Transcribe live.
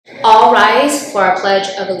All rise for our Pledge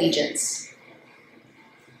of Allegiance.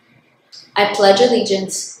 I pledge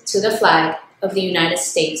allegiance to the flag of the United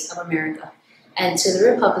States of America and to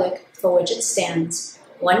the republic for which it stands,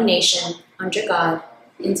 one nation, under God,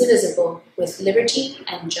 indivisible, with liberty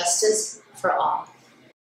and justice for all.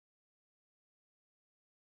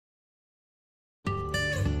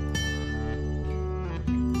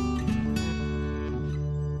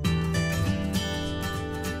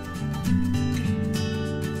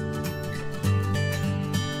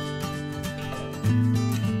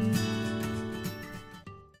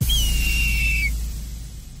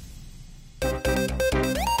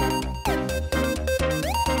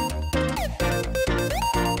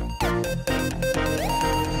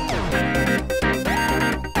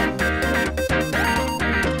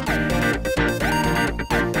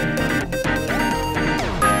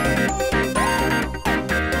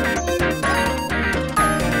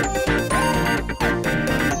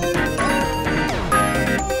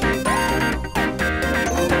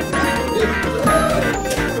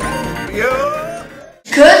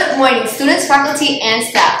 Good morning, students, faculty, and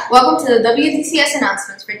staff. Welcome to the WDCS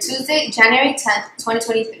announcements for Tuesday, January 10th,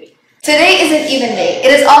 2023. Today is an even day.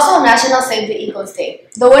 It is also National Save the Eagles Day.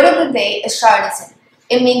 The word of the day is charlatan.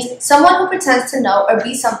 It means someone who pretends to know or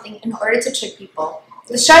be something in order to trick people.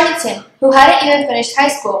 The charlatan, who hadn't even finished high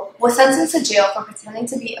school, was sentenced to jail for pretending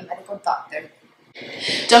to be a medical doctor.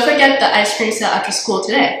 Don't forget the ice cream sale after school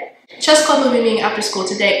today. Chess Club will be meeting after school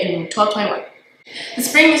today in room 1221. The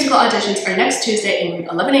spring musical auditions are next Tuesday in room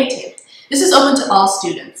 1118. This is open to all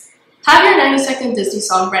students. Have your 90-second Disney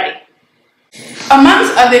song ready.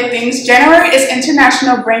 Amongst other things, January is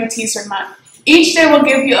International Brain Teaser Month. Each day will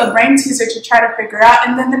give you a brain teaser to try to figure out,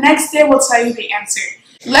 and then the next day will tell you the answer.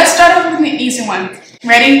 Let's start off with an easy one.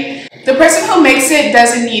 Ready? The person who makes it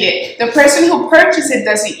doesn't need it. The person who purchases it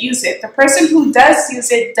doesn't use it. The person who does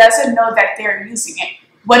use it doesn't know that they're using it.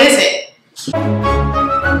 What is it?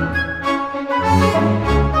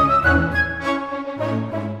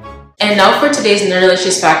 And now for today's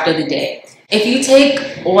Nerdalicious fact of the day. If you take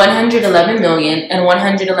 111,000,000 and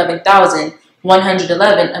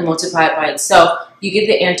 111,111 and multiply it by itself, you get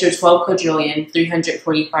the answer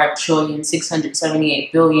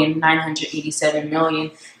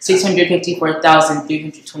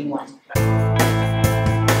 12,345,678,987,654,321.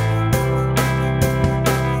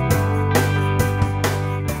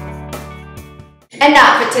 And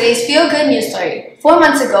now for today's feel-good news story. 4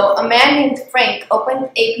 months ago, a man named Frank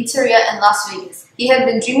opened a pizzeria in Las Vegas. He had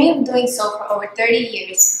been dreaming of doing so for over 30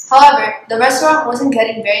 years. However, the restaurant wasn't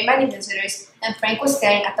getting very many visitors, and Frank was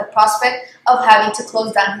staring at the prospect of having to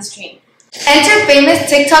close down his dream. Enter famous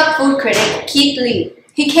TikTok food critic Keith Lee.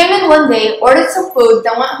 He came in one day, ordered some food,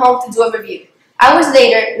 then went home to do a review. Hours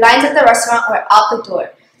later, lines at the restaurant were out the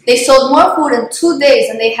door. They sold more food in 2 days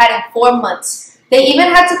than they had in 4 months. They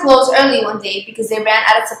even had to close early one day because they ran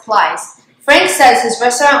out of supplies. Frank says his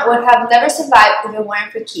restaurant would have never survived if it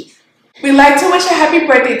weren't for Keith. We'd like to wish a happy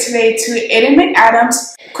birthday today to Aiden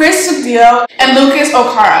McAdams, Chris Sugdeo, and Lucas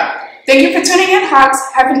Okara. Thank you for tuning in,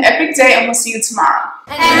 Hawks. Have an epic day, and we'll see you tomorrow.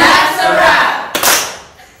 And that's a wrap!